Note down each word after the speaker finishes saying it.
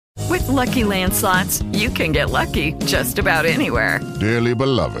Lucky Land Slots, you can get lucky just about anywhere. Dearly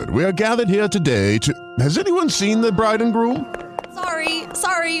beloved, we are gathered here today to... Has anyone seen the bride and groom?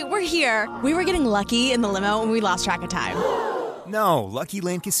 Sorry, we're here. We were getting lucky in the limo and we lost track of time. No, Lucky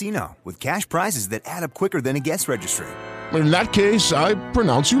Land Casino, with cash prizes that add up quicker than a guest registry. In that case, I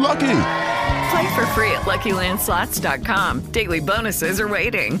pronounce you lucky. Play for free at LuckyLandSlots.com. Daily bonuses are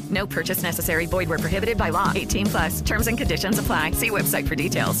waiting. No purchase necessary. Void where prohibited by law. 18+. Terms and conditions apply. See website for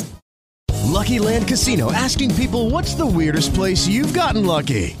details. Lucky Land Casino, asking people, what's the weirdest place you've gotten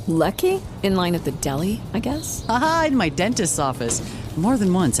lucky? Lucky? In line at the deli, I guess? Aha, in my dentist's office. More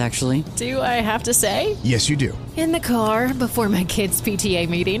than once, actually. Do I have to say? Yes, you do. In the car before my kids' PTA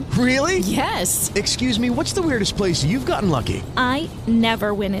meeting. Really? Yes. Excuse me, what's the weirdest place you've gotten lucky? I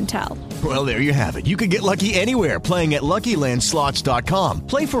never win and tell. Well, there you have it. You can get lucky anywhere, playing at LuckyLandSlots.com.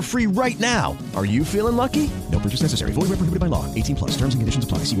 Play for free right now. Are you feeling lucky? No purchase necessary. Void where prohibited by law. 18+. Terms and conditions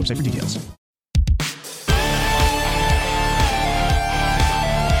apply. See website for details.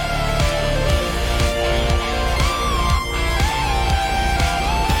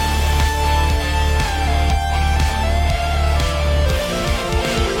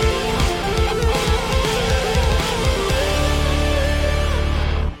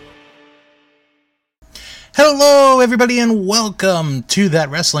 Hello, everybody, and welcome to That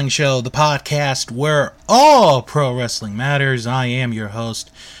Wrestling Show, the podcast where all pro wrestling matters. I am your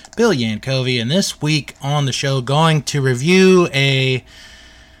host, Bill Yankovi, and this week on the show, going to review a...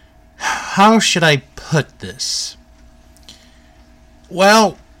 How should I put this?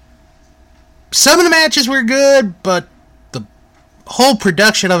 Well, some of the matches were good, but the whole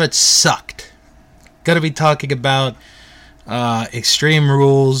production of it sucked. Going to be talking about Extreme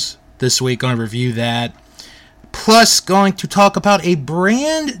Rules this week. Going to review that. Plus, going to talk about a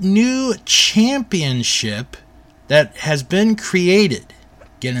brand new championship that has been created.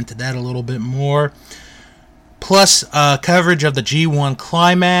 Get into that a little bit more. Plus, coverage of the G1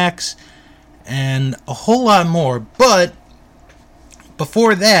 Climax and a whole lot more. But,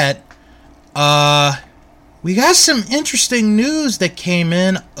 before that, we got some interesting news that came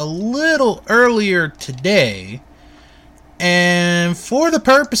in a little earlier today. And for the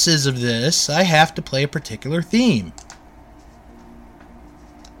purposes of this, I have to play a particular theme.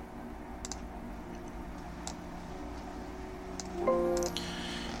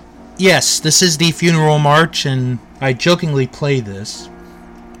 Yes, this is the funeral march, and I jokingly play this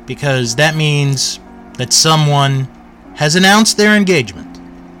because that means that someone has announced their engagement.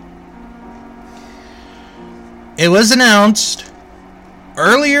 It was announced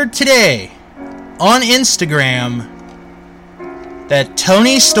earlier today on Instagram that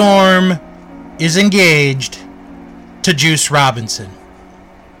Toni Storm is engaged to Juice Robinson.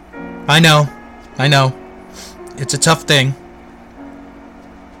 I know. It's a tough thing.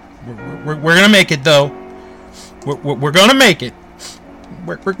 We're gonna make it, though. We're gonna make it.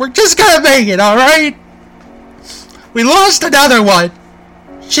 We're just gonna make it, alright? We lost another one.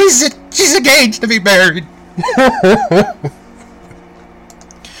 She's engaged to be married.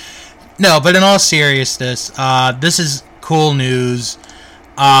 No, but in all seriousness, this is cool news.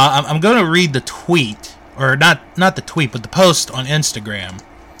 I'm going to read the tweet, or not the tweet, but the post on Instagram.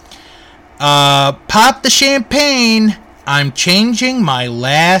 Pop the champagne. I'm changing my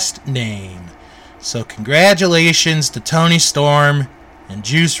last name. So congratulations to Toni Storm and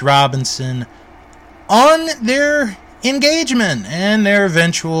Juice Robinson on their engagement and their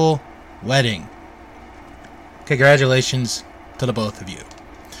eventual wedding. Congratulations to the both of you.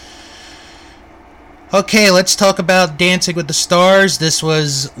 Okay, let's talk about Dancing with the Stars. This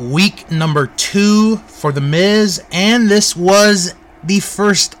was week number 2 for The Miz, and this was the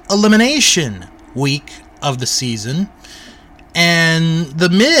first elimination week of the season. And The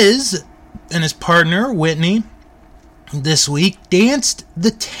Miz and his partner, Whitney, this week danced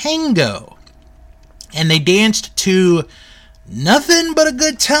the tango. And they danced to Nothing But a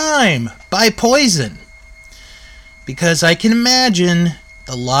Good Time by Poison. Because I can imagine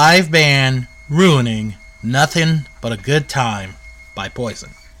the live band ruining Nothing But a Good Time by Poison.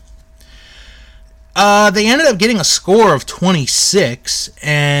 They ended up getting a score of 26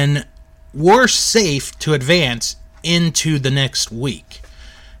 and were safe to advance into the next week.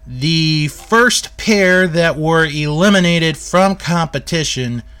 The first pair that were eliminated from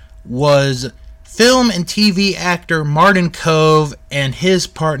competition was film and TV actor Martin Kove and his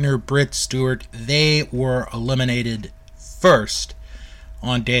partner Britt Stewart. They were eliminated first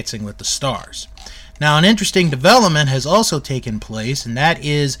on Dancing with the Stars. Now, an interesting development has also taken place, and that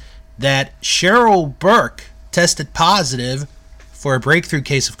is that Cheryl Burke tested positive for a breakthrough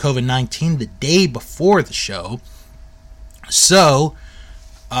case of COVID-19 the day before the show. So,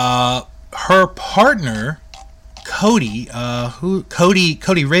 her partner, Cody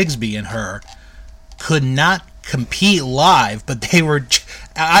Rigsby and her could not compete live, but they were...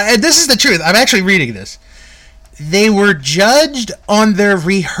 this is the truth. I'm actually reading this. They were judged on their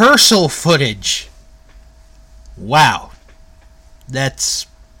rehearsal footage. Wow. That's...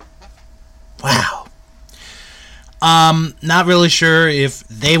 Wow. Not really sure if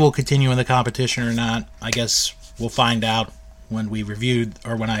they will continue in the competition or not. I guess we'll find out when we reviewed,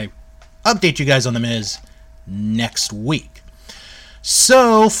 or when I update you guys on The Miz next week.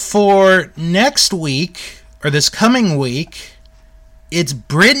 So, for next week, or this coming week, it's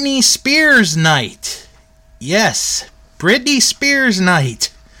Britney Spears night. Yes, Britney Spears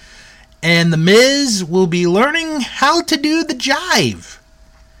night. And The Miz will be learning how to do the jive.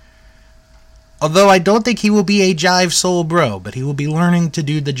 Although I don't think he will be a jive soul bro, but he will be learning to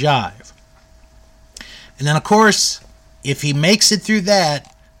do the jive. And then, of course, if he makes it through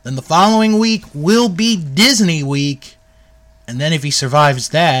that, then the following week will be Disney week. And then if he survives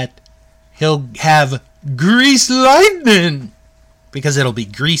that, he'll have Grease Lightning, because it'll be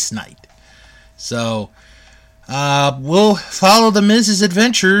Grease night. So, we'll follow The Miz's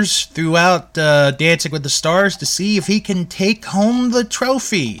adventures throughout Dancing with the Stars to see if he can take home the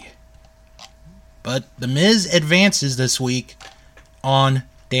trophy. But The Miz advances this week on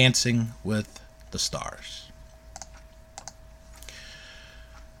Dancing with the Stars.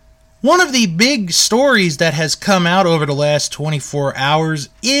 One of the big stories that has come out over the last 24 hours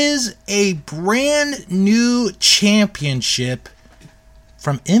is a brand new championship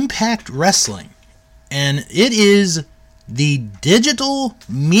from Impact Wrestling. And it is the Digital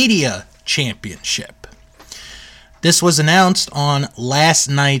Media Championship. This was announced on last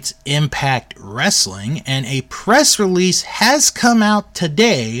night's Impact Wrestling, and a press release has come out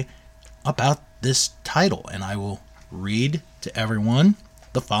today about this title, and I will read to everyone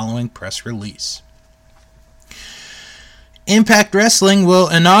the following press release. Impact Wrestling will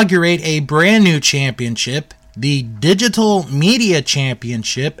inaugurate a brand new championship, the Digital Media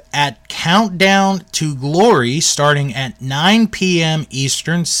Championship, at Countdown to Glory, starting at 9 p.m.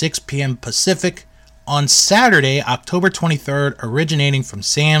 Eastern, 6 p.m. Pacific, on Saturday, October 23rd, originating from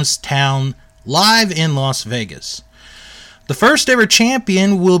Sam's Town, live in Las Vegas. The first ever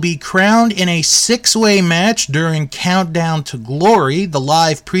champion will be crowned in a 6-way match during Countdown to Glory, the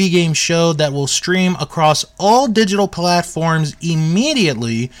live pregame show that will stream across all digital platforms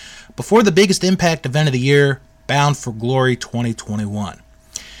immediately before the biggest Impact event of the year, Bound for Glory 2021.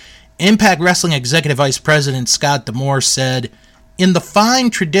 Impact Wrestling Executive Vice President Scott D'Amore said, "In the fine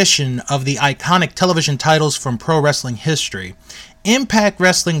tradition of the iconic television titles from pro wrestling history, Impact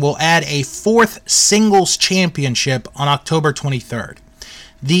Wrestling will add a 4th singles championship on October 23rd.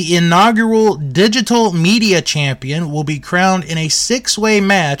 The inaugural Digital Media Champion will be crowned in a 6-way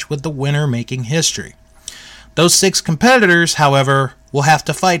match with the winner making history. Those 6 competitors, however, will have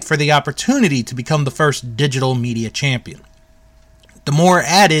to fight for the opportunity to become the first Digital Media Champion." D'Amore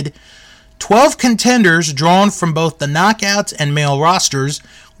added, 12 contenders drawn from both the Knockouts and male rosters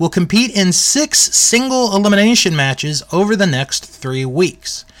will compete in 6 single elimination matches over the next 3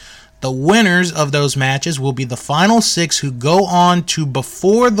 weeks. The winners of those matches will be the final 6 who go on to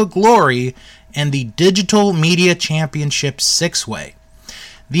Before the Glory and the Digital Media Championship 6-way.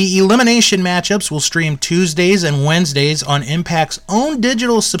 The elimination matchups will stream Tuesdays and Wednesdays on Impact's own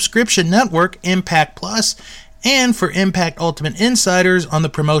digital subscription network, Impact Plus, and for Impact Ultimate Insiders on the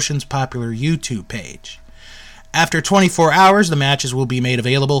promotion's popular YouTube page. After 24 hours, the matches will be made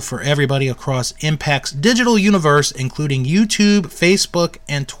available for everybody across Impact's digital universe, including YouTube, Facebook,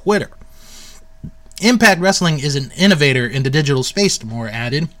 and Twitter. Impact Wrestling is an innovator in the digital space, D'Amore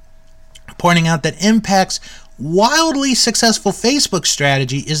added, pointing out that Impact's wildly successful Facebook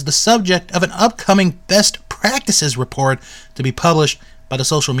strategy is the subject of an upcoming best practices report to be published by the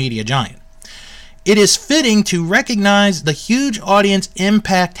social media giant. It is fitting to recognize the huge audience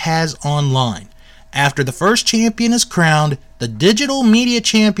Impact has online. After the first champion is crowned, the Digital Media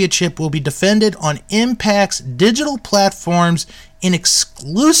Championship will be defended on Impact's digital platforms in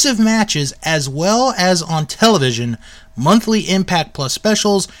exclusive matches as well as on television, monthly Impact Plus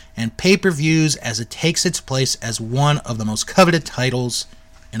specials, and pay-per-views as it takes its place as one of the most coveted titles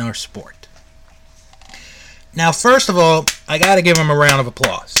in our sport. Now, first of all, I gotta give him a round of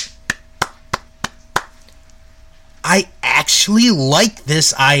applause. I actually like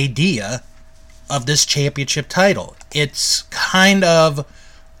this idea of this championship title. It's kind of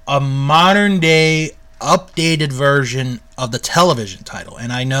a modern day updated version of the television title.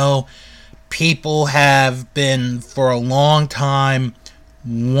 And I know people have been for a long time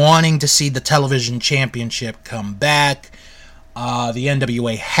wanting to see the television championship come back. The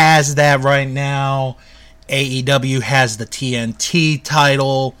NWA has that right now. AEW has the TNT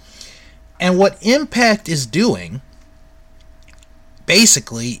title. And what Impact is doing,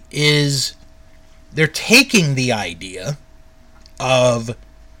 basically, is they're taking the idea of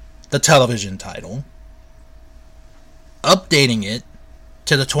the television title, updating it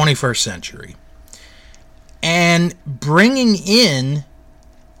to the 21st century, and bringing in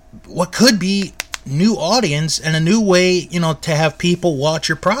what could be new audience and a new way, to have people watch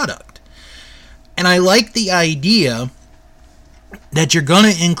your product. And I like the idea that you're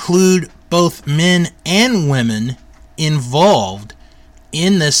going to include both men and women involved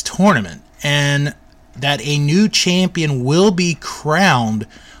in this tournament, and that a new champion will be crowned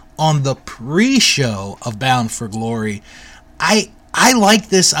on the pre-show of Bound for Glory. I like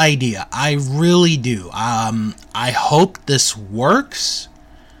this idea. I really do. I hope this works.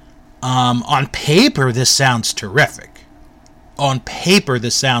 On paper, this sounds terrific.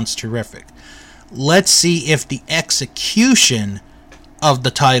 Let's see if the execution of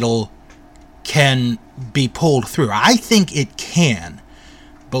the title can be pulled through. I think it can,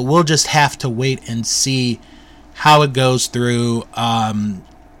 but we'll just have to wait and see how it goes through.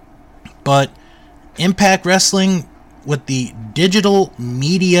 But Impact Wrestling with the Digital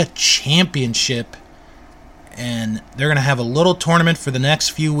Media Championship, and they're going to have a little tournament for the next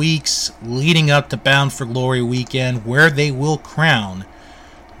few weeks leading up to Bound for Glory weekend, where they will crown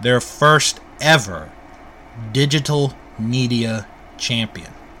their first ever Digital Media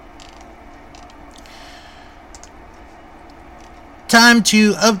Champion. Time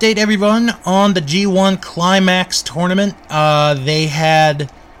to update everyone on the G1 Climax tournament. They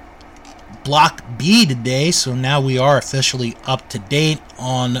had Block B today, so now we are officially up to date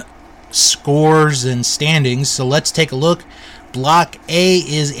on scores and standings. So let's take a look. Block A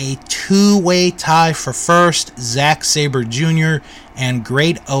is a two-way tie for first. Zack Sabre Jr. and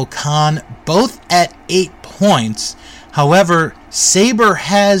Great O'Khan, both at 8 points. However, Sabre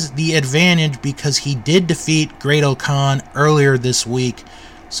has the advantage because he did defeat Great O'Khan earlier this week.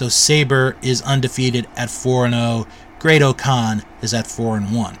 So Sabre is undefeated at 4-0. Great O'Khan is at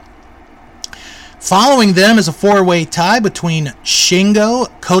 4-1. Following them is a four-way tie between Shingo,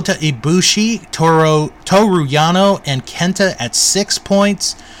 Kota Ibushi, Toru Yano, and Kenta at 6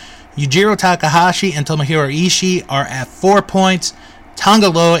 points. Yujiro Takahashi and Tomohiro Ishii are at 4 points. Tanga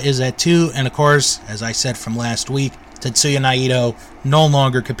Loa is at 2, and of course, as I said from last week, Tetsuya Naito no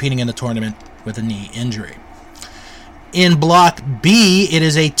longer competing in the tournament with a knee injury. In Block B, it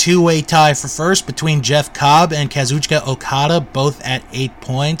is a two-way tie for first between Jeff Cobb and Kazuchika Okada, both at 8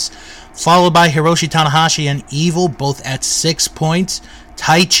 points. Followed by Hiroshi Tanahashi and Evil, both at 6 points.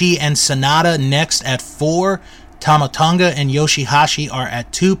 Taichi and Sonata next at 4. Tama Tonga and Yoshihashi are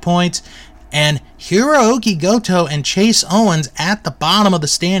at 2 points. And Hiroki Goto and Chase Owens at the bottom of the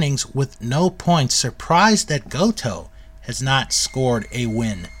standings with no points. Surprised that Goto has not scored a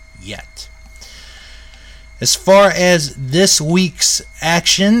win yet. As far as this week's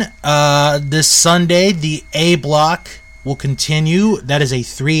action, this Sunday, the A block will continue. That is a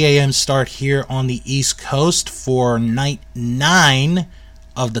 3 a.m. start here on the East Coast for night 9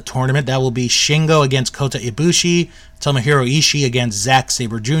 of the tournament. That will be Shingo against Kota Ibushi, Tomohiro Ishii against Zack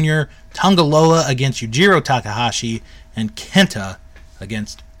Sabre Jr., Tanga Loa against Yujiro Takahashi, and Kenta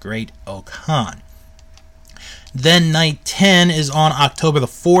against Great O'Khan. Then night 10 is on October the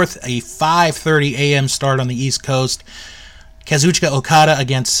 4th, a 5:30 a.m. start on the East Coast. Kazuchika Okada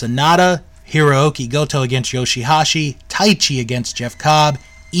against Sonata, Hiroki Goto against Yoshihashi, Taichi against Jeff Cobb,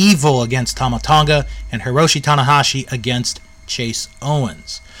 Evil against Tama Tonga, and Hiroshi Tanahashi against Chase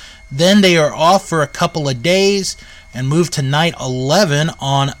Owens. Then they are off for a couple of days and move to night 11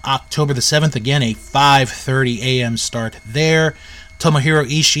 on October the 7th. Again, a 5:30 a.m. start there. Tomohiro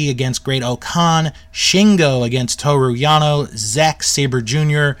Ishii against Great O'Khan, Shingo against Toru Yano, Zack Sabre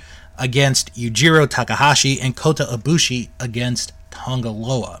Jr. against Yujiro Takahashi, and Kota Ibushi against Tanga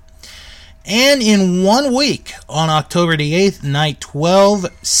Loa. And in 1 week, on October the 8th, night 12,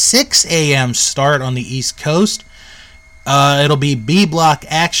 6 a.m. start on the East Coast. It'll be B block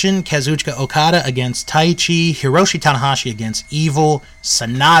action. Kazuchika Okada against Taichi, Hiroshi Tanahashi against Evil,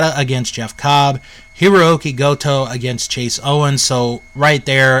 Sonata against Jeff Cobb, Hiroki Goto against Chase Owens. So right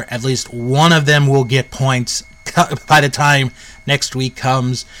there, at least one of them will get points by the time next week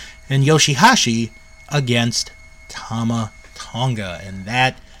comes. And Yoshihashi against Tama Tonga. And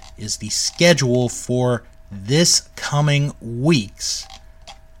that is the schedule for this coming week's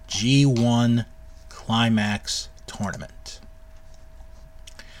G1 Climax tournament.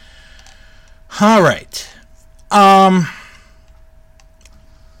 All right.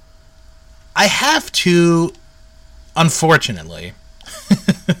 I have to unfortunately,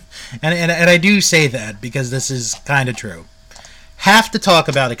 and I do say that because this is kind of true, have to talk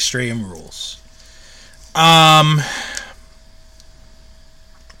about Extreme Rules.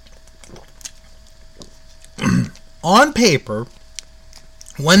 On paper,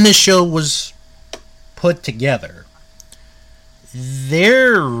 when this show was put together,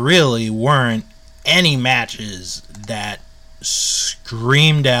 there really weren't any matches that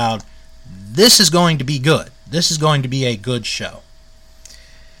screamed out, this is going to be good. This is going to be a good show.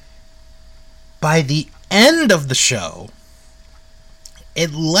 By the end of the show,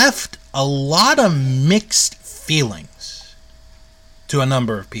 it left a lot of mixed feelings to a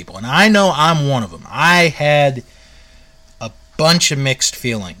number of people. And I know I'm one of them. I had a bunch of mixed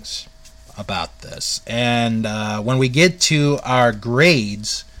feelings about this. And when we get to our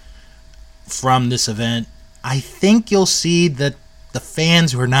grades from this event, I think you'll see that the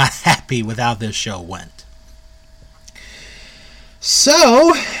fans were not happy with how this show went.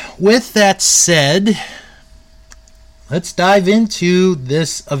 So, with that said, let's dive into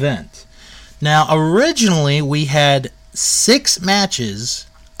this event. Now, originally we had 6 matches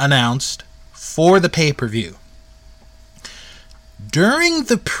announced for the pay-per-view. During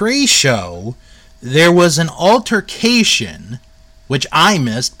the pre-show, there was an altercation, which I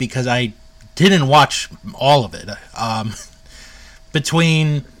missed because I didn't watch all of it,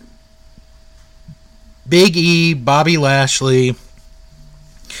 between Big E, Bobby Lashley,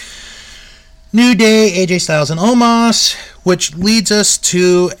 New Day, AJ Styles, and Omos, which leads us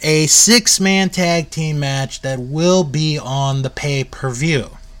to a 6-man tag team match that will be on the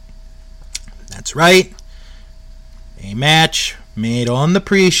pay-per-view. That's right, a match made on the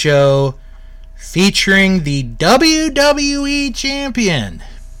pre-show featuring the WWE Champion.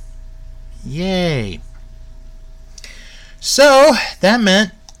 Yay. So, that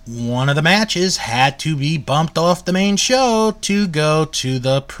meant one of the matches had to be bumped off the main show to go to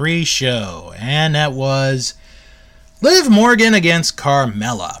the pre-show. And that was Liv Morgan against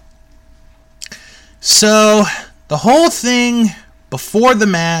Carmella. So, the whole thing before the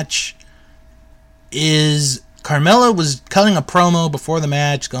match is Carmella was cutting a promo before the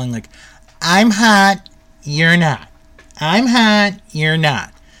match going like, I'm hot, you're not. I'm hot, you're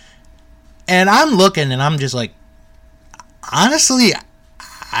not. And I'm looking and I'm just like, honestly,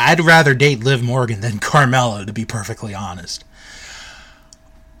 I'd rather date Liv Morgan than Carmella, to be perfectly honest.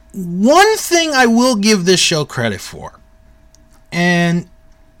 One thing I will give this show credit for, and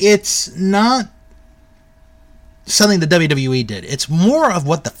it's not something the WWE did, it's more of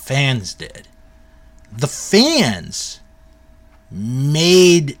what the fans did. The fans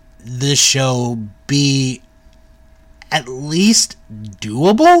made this show be at least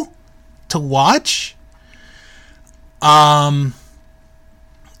doable to watch. And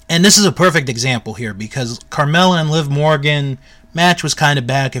this is a perfect example here because Carmella and Liv Morgan match was kind of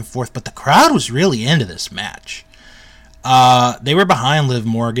back and forth, but the crowd was really into this match. They were behind Liv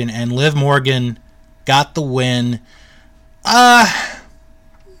Morgan, and Liv Morgan got the win. Not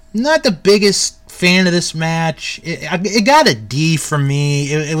the biggest fan of this match. It got a D from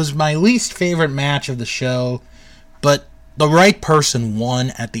me. It was my least favorite match of the show, but the right person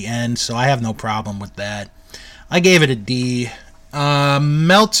won at the end, so I have no problem with that. I gave it a D.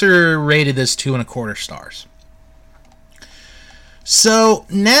 Meltzer rated this 2.25 stars. So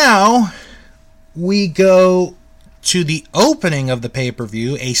now we go to the opening of the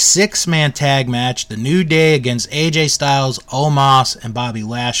pay-per-view, a 6-man tag match, the New Day against AJ Styles, Omos, and Bobby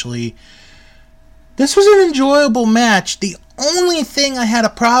Lashley. This was an enjoyable match. The only thing I had a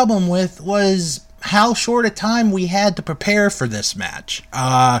problem with was how short a time we had to prepare for this match.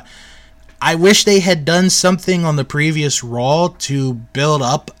 I wish they had done something on the previous Raw to build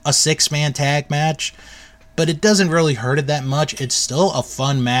up a 6-man tag match, but it doesn't really hurt it that much. It's still a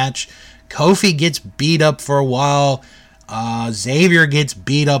fun match. Kofi gets beat up for a while. Xavier gets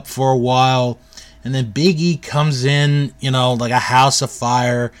beat up for a while. And then Big E comes in, like a house of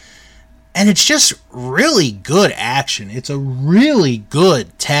fire. And it's just really good action. It's a really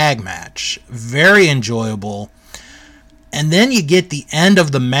good tag match. Very enjoyable. And then you get the end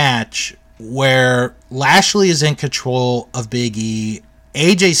of the match where Lashley is in control of Big E.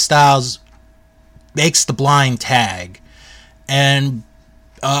 AJ Styles makes the blind tag. And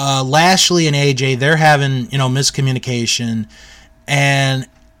Lashley and AJ, they're having, miscommunication. And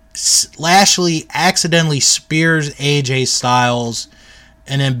Lashley accidentally spears AJ Styles.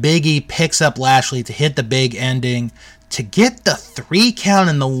 And then Big E picks up Lashley to hit the big ending to get the 3 count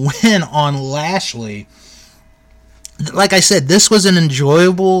and the win on Lashley. Like I said, this was an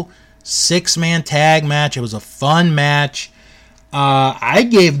enjoyable 6-man tag match. It was a fun match. I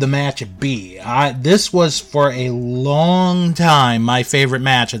gave the match a B. This was for a long time my favorite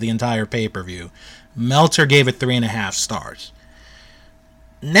match of the entire pay-per-view. Meltzer gave it 3.5 stars.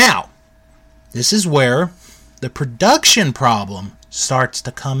 Now, this is where the production problem starts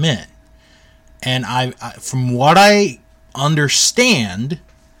to come in. And from what I understand,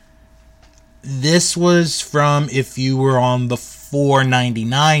 this was from if you were on the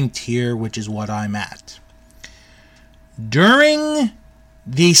 $4.99 tier, which is what I'm at. During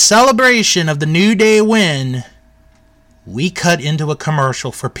the celebration of the New Day win, we cut into a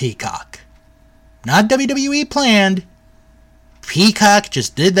commercial for Peacock. Not WWE planned. Peacock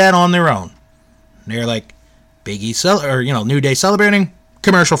just did that on their own. They're like, New Day celebrating,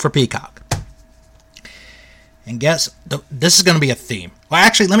 commercial for Peacock. And guess, this is going to be a theme. Well,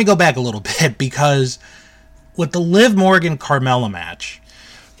 actually, let me go back a little bit, because with the Liv Morgan-Carmella match,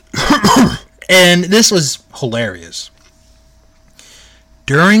 and this was hilarious.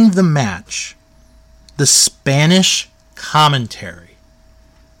 During the match, the Spanish commentary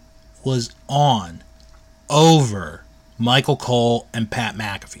was on over Michael Cole and Pat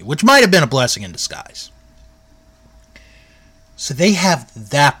McAfee, which might have been a blessing in disguise. So they have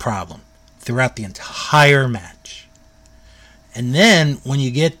that problem throughout the entire match. And then when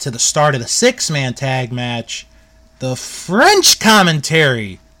you get to the start of the 6-man tag match, the French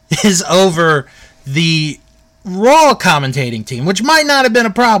commentary is over the Raw commentating team, which might not have been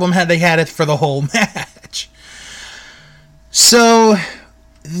a problem had they had it for the whole match. So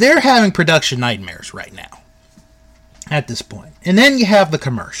they're having production nightmares right now at this point. And then you have the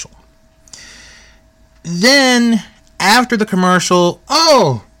commercial. Then after the commercial,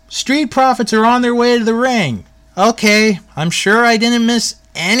 Street Profits are on their way to the ring. Okay, I'm sure I didn't miss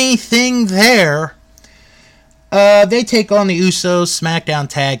anything there. They take on the Usos, SmackDown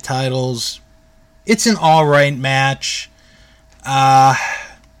tag titles. It's an alright match. I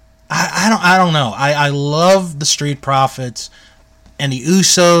don't know. I love the Street Profits and the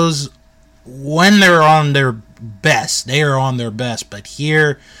Usos when they're on their best. They are on their best. But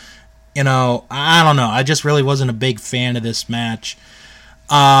here, I don't know. I just really wasn't a big fan of this match.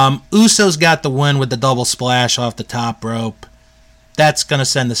 Usos got the win with the double splash off the top rope. That's going to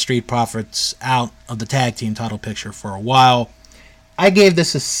send the Street Profits out of the tag team title picture for a while. I gave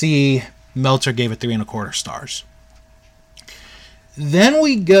this a C. Meltzer gave it 3.25 stars. Then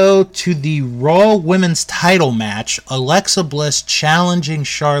we go to the Raw Women's title match, Alexa Bliss challenging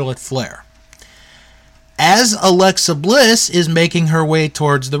Charlotte Flair. As Alexa Bliss is making her way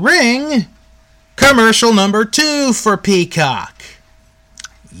towards the ring, commercial number 2 for Peacock.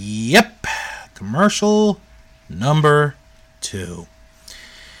 Yep, commercial number 2.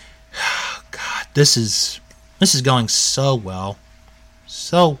 God, this is going so well.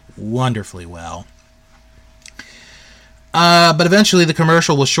 So wonderfully well. But eventually the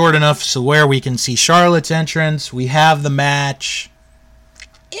commercial was short enough so where we can see Charlotte's entrance. We have the match.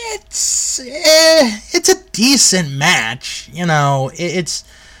 It's a decent match. It's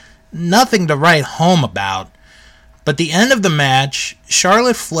nothing to write home about. But the end of the match,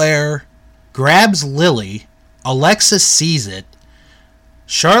 Charlotte Flair grabs Lily. Alexa sees it.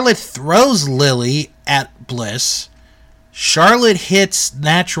 Charlotte throws Lily at Bliss. Charlotte hits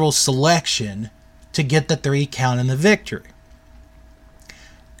natural selection to get the 3 count and the victory.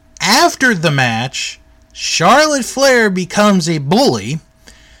 After the match, Charlotte Flair becomes a bully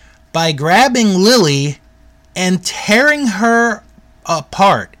by grabbing Lily and tearing her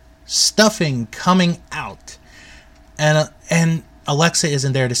apart, stuffing coming out. And Alexa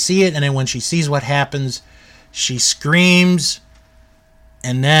isn't there to see it, and then when she sees what happens, she screams,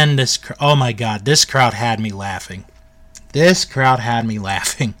 and then oh my God, this crowd had me laughing. This crowd had me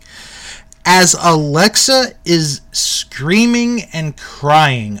laughing. As Alexa is screaming and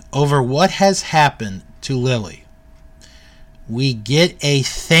crying over what has happened to Lily, we get a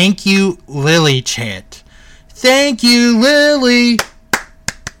thank you, Lily chant. Thank you, Lily.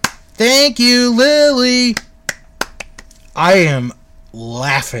 Thank you, Lily. I am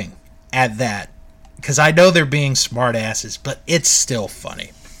laughing at that because I know they're being smart asses, but it's still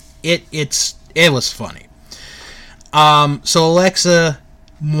funny. It was funny. So Alexa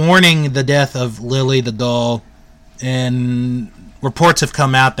mourning the death of Lily the doll, and reports have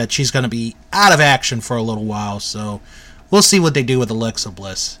come out that she's going to be out of action for a little while, so we'll see what they do with Alexa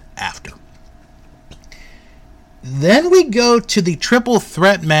Bliss after. Then we go to the triple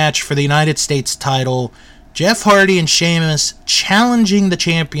threat match for the United States title. Jeff Hardy and Sheamus challenging the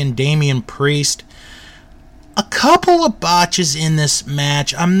champion Damian Priest. A couple of botches in this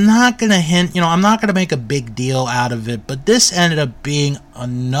match. I'm not going to I'm not going to make a big deal out of it, but this ended up being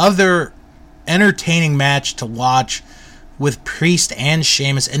another entertaining match to watch with Priest and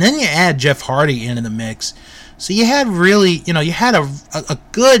Sheamus, and then you add Jeff Hardy into the mix. So you had really, you had a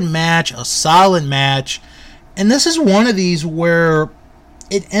good match, a solid match, and this is one of these where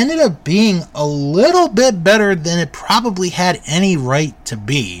it ended up being a little bit better than it probably had any right to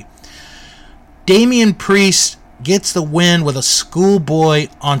be. Damian Priest gets the win with a schoolboy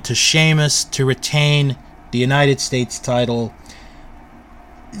onto Sheamus to retain the United States title.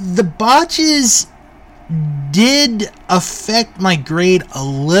 The botches did affect my grade a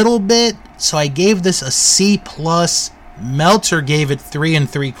little bit, so I gave this a C+. Meltzer gave it 3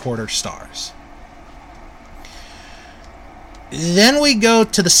 3/4 stars. Then we go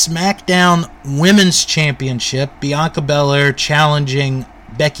to the SmackDown Women's Championship. Bianca Belair challenging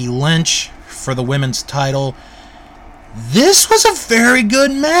Becky Lynch for the women's title. This was a very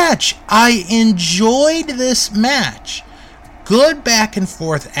good match. I enjoyed this match. Good back and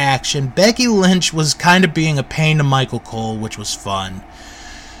forth action. Becky Lynch was kind of being a pain to Michael Cole, which was fun.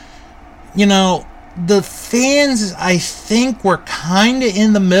 The fans, I think, were kind of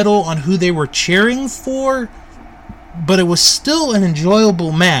in the middle on who they were cheering for, but it was still an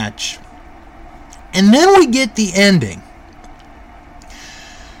enjoyable match. And then we get the ending.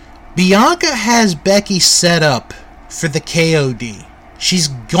 Bianca has Becky set up for the KOD. She's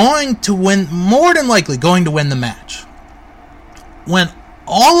going to win, more than likely going to win the match. When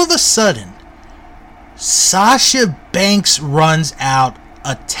all of a sudden, Sasha Banks runs out,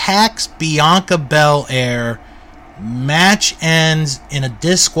 attacks Bianca Belair, match ends in a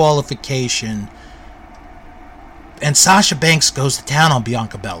disqualification, and Sasha Banks goes to town on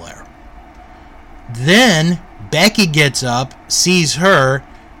Bianca Belair. Then Becky gets up, sees her,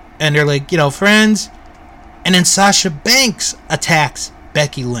 and they're like, friends. And then Sasha Banks attacks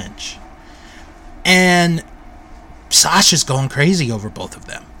Becky Lynch. And Sasha's going crazy over both of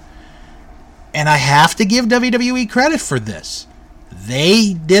them. And I have to give WWE credit for this.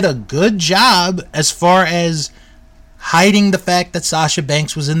 They did a good job as far as hiding the fact that Sasha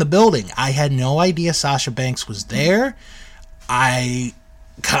Banks was in the building. I had no idea Sasha Banks was there.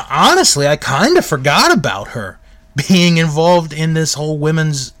 Honestly, I kind of forgot about her being involved in this whole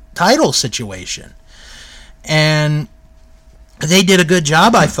women's title situation. And they did a good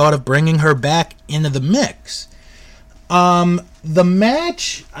job, I thought, of bringing her back into the mix. The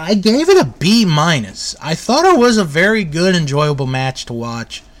match, I gave it a B-. I thought it was a very good, enjoyable match to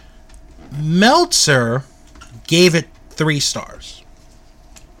watch. Meltzer gave it 3 stars.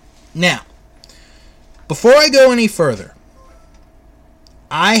 Now, before I go any further,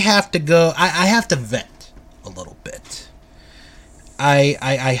 I have to vent a little bit.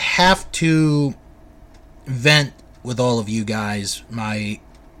 I have to vent with all of you guys, my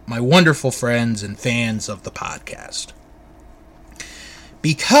wonderful friends and fans of the podcast.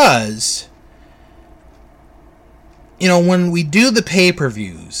 Because, when we do the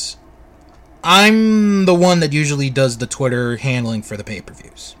pay-per-views, I'm the one that usually does the Twitter handling for the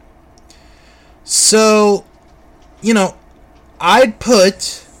pay-per-views. So, I'd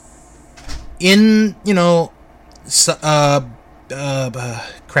put in,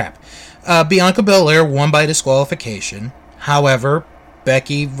 Bianca Belair won by disqualification. However,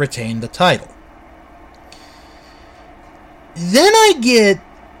 Becky retained the title. Then I get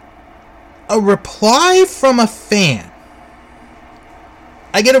a reply from a fan.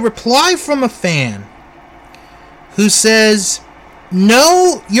 Who says,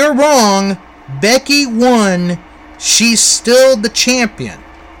 "No, you're wrong. Becky won. She's still the champion."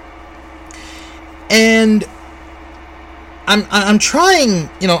 And I'm trying,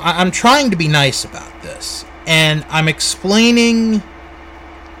 I'm trying to be nice about this, and I'm explaining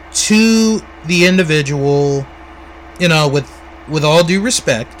to the individual, with all due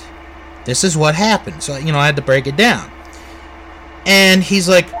respect, this is what happened. So, I had to break it down. And he's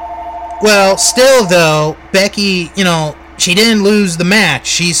like, "Well, still though, Becky, she didn't lose the match.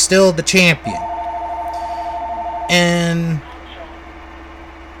 She's still the champion." And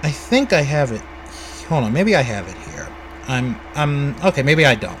I think I have it. Hold on, maybe I have it here. Okay, maybe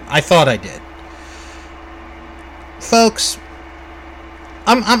I don't. I thought I did. Folks,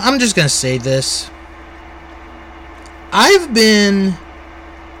 I'm just gonna say this. I've been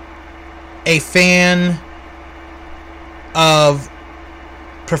a fan of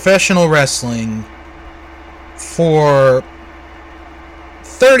professional wrestling for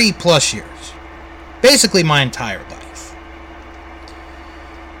 30 plus years. Basically my entire life.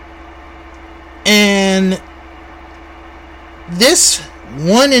 And this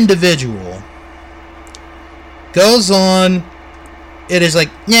one individual goes on, it is like,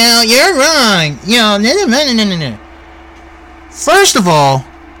 "No, you're wrong. No. First of all,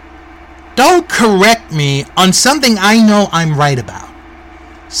 don't correct me on something I know I'm right about.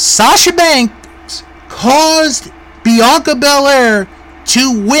 Sasha Banks caused Bianca Belair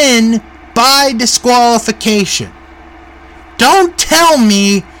to win by disqualification. Don't tell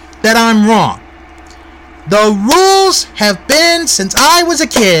me that I'm wrong. The rules have been since I was a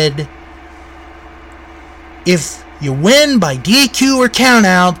kid. If you win by DQ or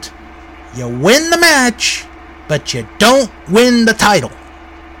countout, you win the match, but you don't win the title.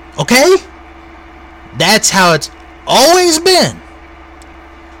 Okay? That's how it's always been.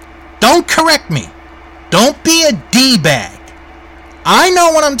 Don't correct me. Don't be a D-bag. I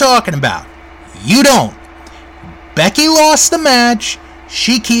know what I'm talking about. You don't. Becky lost the match.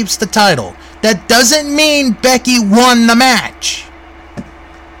 She keeps the title. That doesn't mean Becky won the match.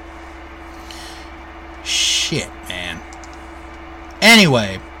 Shit, man.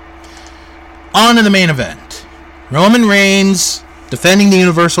 Anyway, on to the main event. Roman Reigns defending the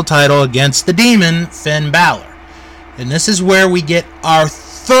Universal title against the Demon, Finn Balor. And this is where we get our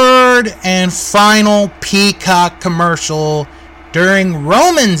third and final Peacock commercial during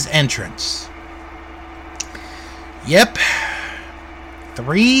Roman's entrance. Yep.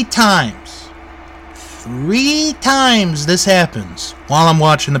 3 times. 3 times this happens while I'm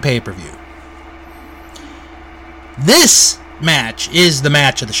watching the pay-per-view. This match is the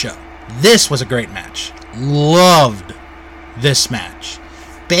match of the show. This was a great match. Loved this match.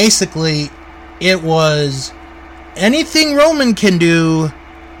 Basically, it was anything Roman can do,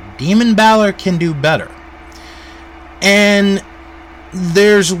 Demon Balor can do better. And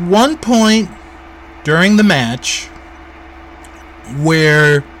there's one point during the match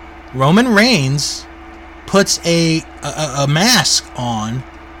where Roman Reigns puts a mask on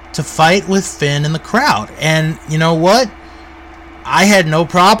to fight with Finn in the crowd. And you know what? I had no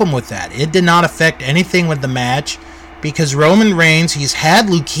problem with that. It did not affect anything with the match because Roman Reigns, he's had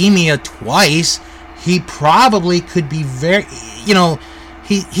leukemia twice. He probably could be very,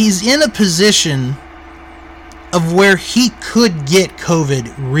 he's in a position of where he could get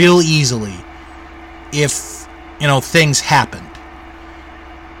COVID real easily if, things happened.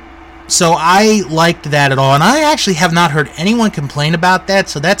 So I liked that at all, and I actually have not heard anyone complain about that,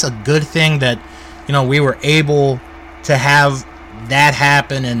 so that's a good thing that, we were able to have that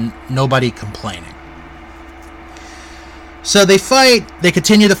happen and nobody complaining. So they fight, they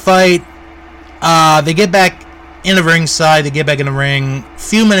continue to fight, they get back in the ringside, they get back in the ring. A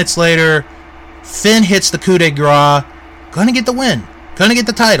few minutes later, Finn hits the coup de grace, gonna get the win, gonna get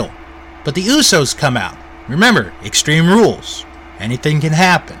the title. But the Usos come out. Remember, Extreme Rules, anything can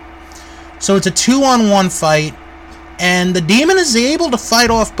happen. So it's a 2-on-1 fight, and the Demon is able to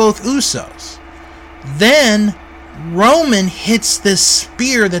fight off both Usos. Then Roman hits this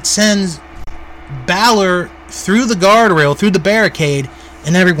spear that sends Balor through the guardrail, through the barricade,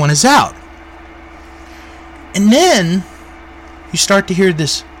 and everyone is out. And then you start to hear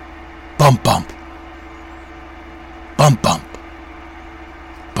this bump bump, bump bump,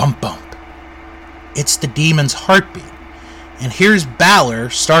 bump bump. It's the Demon's heartbeat. And here's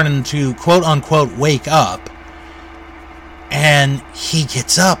Balor starting to quote-unquote wake up. And he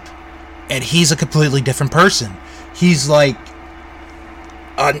gets up. And he's a completely different person. He's like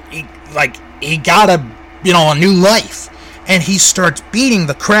he got a new life. And he starts beating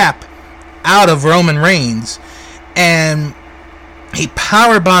the crap out of Roman Reigns. And he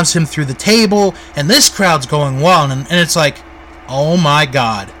power bombs him through the table. And this crowd's going wild. And it's like, oh my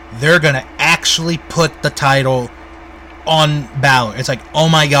God. They're going to actually put the title on Balor. It's like, oh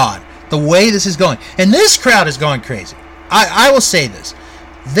my God, the way this is going. And this crowd is going crazy. I will say this.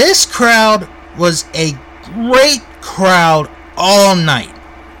 This crowd was a great crowd all night.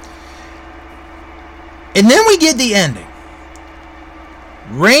 And then we get the ending.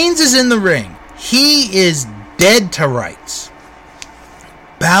 Reigns is in the ring. He is dead to rights.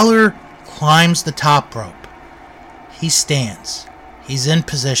 Balor climbs the top rope. He stands. He's in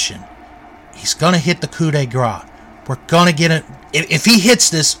position. He's going to hit the coup de grace. We're going to get if he hits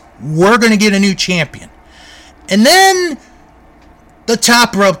this, we're going to get a new champion. And then the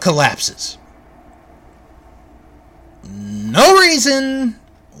top rope collapses. No reason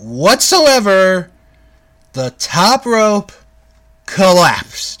whatsoever. The top rope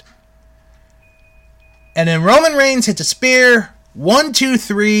collapsed. And then Roman Reigns hits a spear. 1, 2,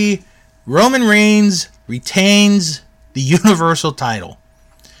 3. Roman Reigns retains the Universal title.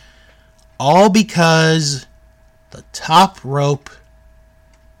 All because the top rope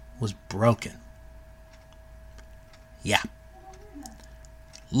was broken. Yeah.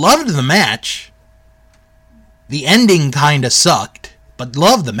 Loved the match. The ending kinda sucked, but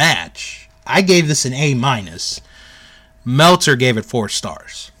loved the match. I gave this an A-. Meltzer gave it 4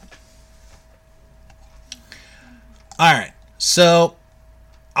 stars. Alright, so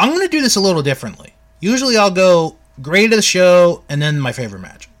I'm going to do this a little differently. Usually I'll go grade of the show and then my favorite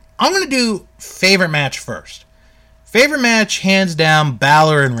match. I'm going to do favorite match first. Favorite match, hands down,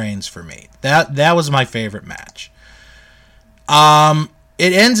 Balor and Reigns for me. That was my favorite match.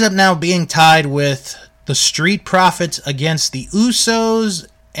 It ends up now being tied with the Street Profits against the Usos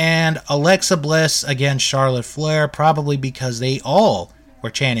and Alexa Bliss against Charlotte Flair, probably because they all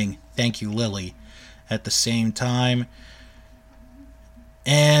were chanting "Thank you, Lily" at the same time.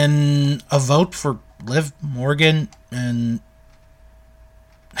 And a vote for Liv Morgan and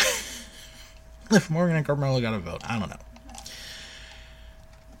Liv Morgan and Carmella got a vote. I don't know.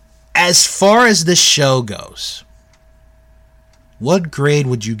 As far as this show goes, what grade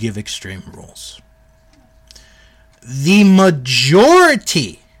would you give Extreme Rules? The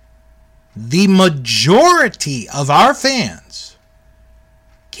majority of our fans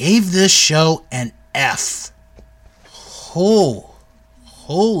gave this show an F.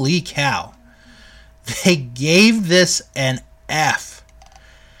 Holy cow. They gave this an F.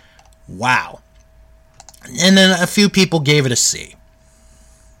 Wow. And then a few people gave it a C.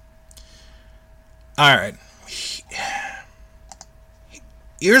 Alright.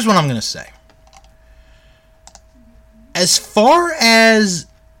 Here's what I'm going to say. As far as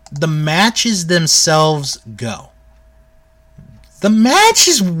the matches themselves go, the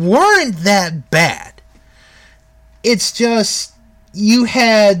matches weren't that bad. It's just, you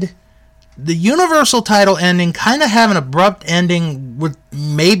had the Universal title ending kind of have an abrupt ending with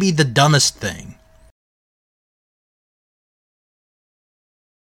maybe the dumbest thing.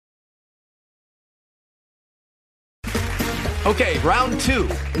 Okay, round two.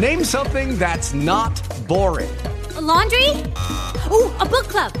 Name something that's not boring. A laundry? Ooh, a book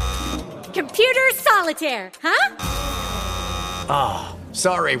club. Computer solitaire, huh? Ah, oh,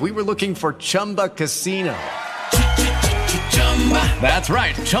 sorry, we were looking for Chumba Casino. That's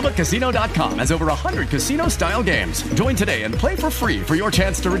right, ChumbaCasino.com has over 100 casino-style games. Join today and play for free for your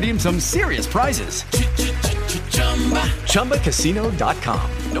chance to redeem some serious prizes.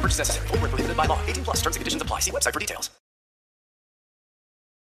 ChumbaCasino.com. No purchase necessary. Void where prohibited by law. 18+. Terms and conditions apply. See website for details.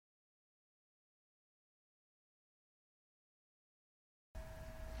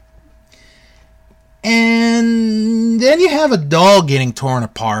 And then you have a doll getting torn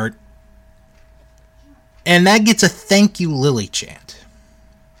apart. And that gets a "Thank you, Lily" chant.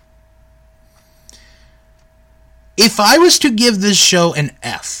 If I was to give this show an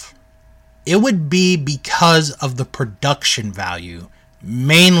F, it would be because of the production value,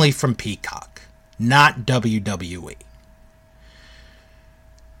 mainly from Peacock, not WWE.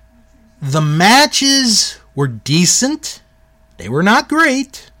 The matches were decent. They were not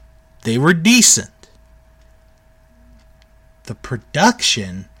great. They were decent. The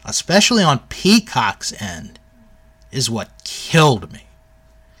production, especially on Peacock's end, is what killed me.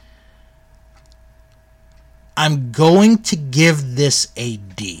 I'm going to give this a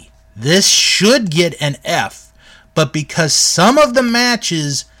D. This should get an F, but because some of the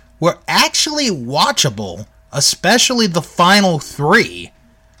matches were actually watchable, especially the final three,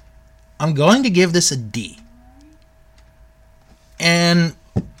 I'm going to give this a D. And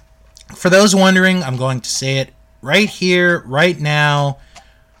for those wondering, I'm going to say it right here, right now.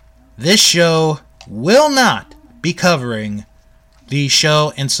 This show will not be covering the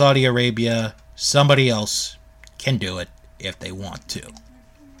show in Saudi Arabia. Somebody else can do it if they want to.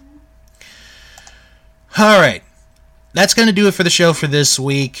 Alright, that's going to do it for the show for this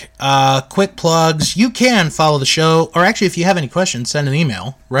week. Quick plugs. You can follow the show, or actually if you have any questions, send an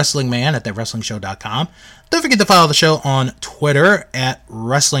email, wrestlingman@thatwrestlingshow.com. Don't forget to follow the show on Twitter at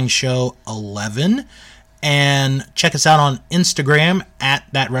WrestlingShow11. And check us out on Instagram at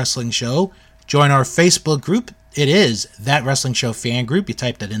That Wrestling Show. Join our Facebook group. It is That Wrestling Show fan group. You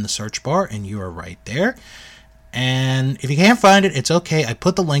type that in the search bar and you are right there. And if you can't find it, it's okay. I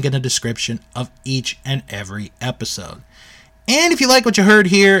put the link in the description of each and every episode. And if you like what you heard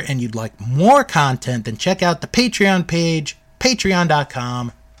here and you'd like more content, then check out the Patreon page,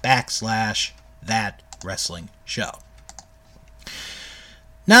 patreon.com/That Wrestling Show.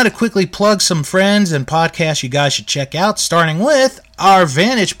 Now to quickly plug some friends and podcasts you guys should check out, starting with our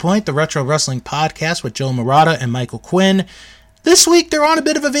Vantage Point, the Retro Wrestling Podcast with Joe Murata and Michael Quinn. This week they're on a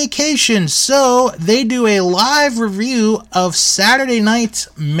bit of a vacation, so they do a live review of Saturday night's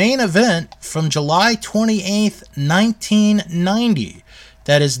main event from July 28th, 1990.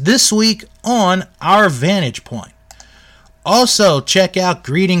 That is this week on our Vantage Point. Also, check out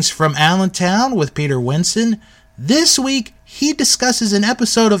Greetings from Allentown with Peter Winson. This week, he discusses an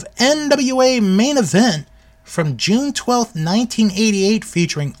episode of NWA Main Event from June 12th, 1988,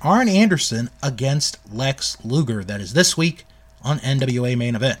 featuring Arn Anderson against Lex Luger. That is this week on NWA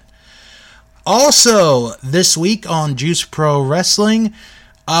Main Event. Also, this week on Juice Pro Wrestling,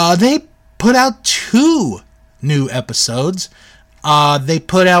 they put out 2 new episodes. They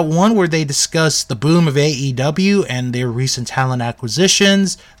put out one where they discuss the boom of AEW and their recent talent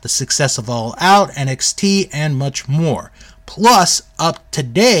acquisitions, the success of All Out, NXT, and much more. Plus, up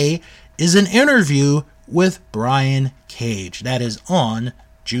today is an interview with Brian Cage. That is on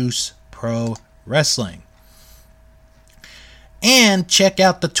Juice Pro Wrestling. And check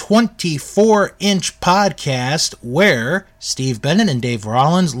out the 24-inch podcast where Steve Bennett and Dave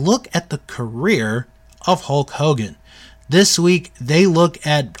Rollins look at the career of Hulk Hogan. This week, they look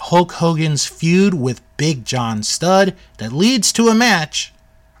at Hulk Hogan's feud with Big John Studd that leads to a match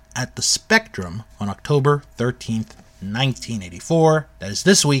at the Spectrum on October 13th, 1984. That is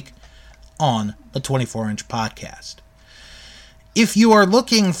this week on the 24-inch podcast. If you are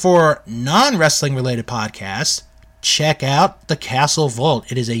looking for non-wrestling related podcasts, check out The Castle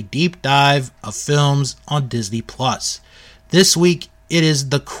Vault. It is a deep dive of films on Disney+. This week, it is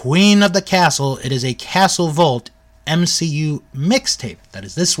The Queen of the Castle. It is a Castle Vault MCU mixtape. That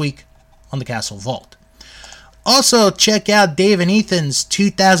is this week on The Castle Vault. Also, check out Dave and Ethan's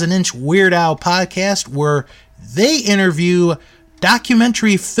 2000-inch Weird Al podcast, where they interview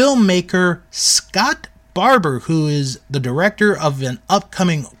documentary filmmaker Scott Barber, who is the director of an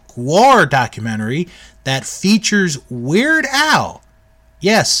upcoming Gwar documentary that features Weird Al.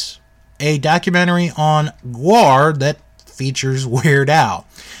 Yes, a documentary on Gwar that features Weird Al.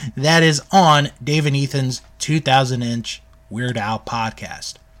 That is on Dave and Ethan's 2000-inch Weird Al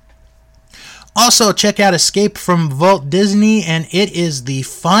podcast. Also, check out Escape from Vault Disney, and it is the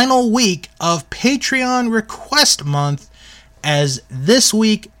final week of Patreon Request Month, as this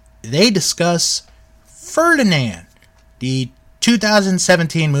week they discuss Ferdinand, the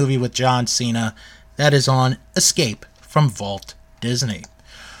 2017 movie with John Cena. That is on Escape from Vault Disney.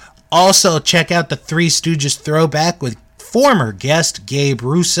 Also, check out the Three Stooges throwback with former guest Gabe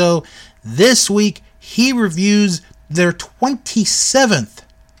Russo. This week, he reviews their 27th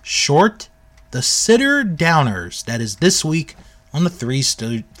short, The Sitter Downers. That is this week on the Three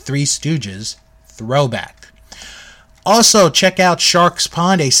Stooges throwback. Also, check out Sharks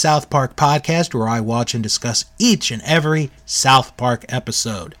Pond, a South Park podcast where I watch and discuss each and every South Park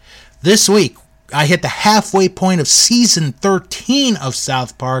episode. This week, I hit the halfway point of Season 13 of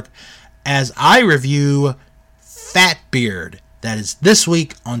South Park as I review Fatbeard. That is this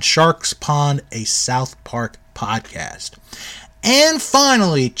week on Sharks Pond, a South Park podcast. And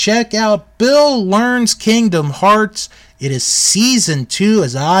finally, check out Bill Learns Kingdom Hearts. It is Season 2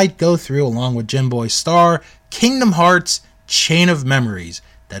 as I go through, along with Jim Boy Star, Kingdom Hearts Chain of Memories.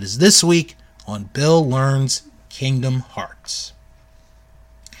 That is this week on Bill Learns Kingdom Hearts.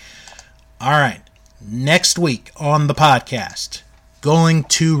 Alright, next week on the podcast, going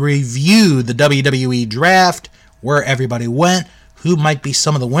to review the WWE Draft, where everybody went, who might be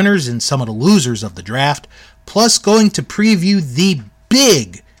some of the winners and some of the losers of the draft, plus going to preview the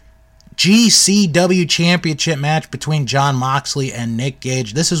big GCW Championship match between Jon Moxley and Nick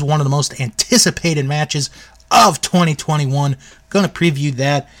Gage. This is one of the most anticipated matches of 2021. Going to preview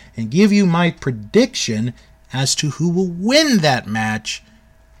that and give you my prediction as to who will win that match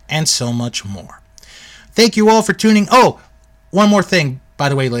and so much more. Thank you all for tuning. Oh, one more thing, by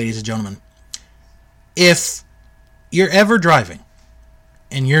the way, ladies and gentlemen. If you're ever driving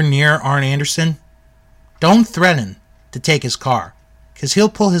and you're near Arn Anderson, don't threaten to take his car, because he'll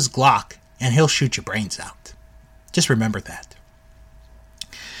pull his Glock and he'll shoot your brains out. Just remember that.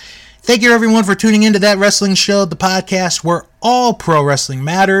 Thank you, everyone, for tuning into That Wrestling Show, the podcast where all pro wrestling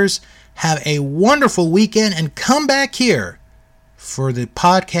matters. Have a wonderful weekend and come back here for the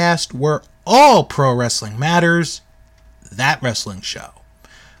podcast where all pro wrestling matters, That Wrestling Show.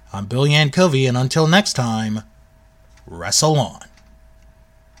 I'm Bill Yankovi, and until next time, wrestle on.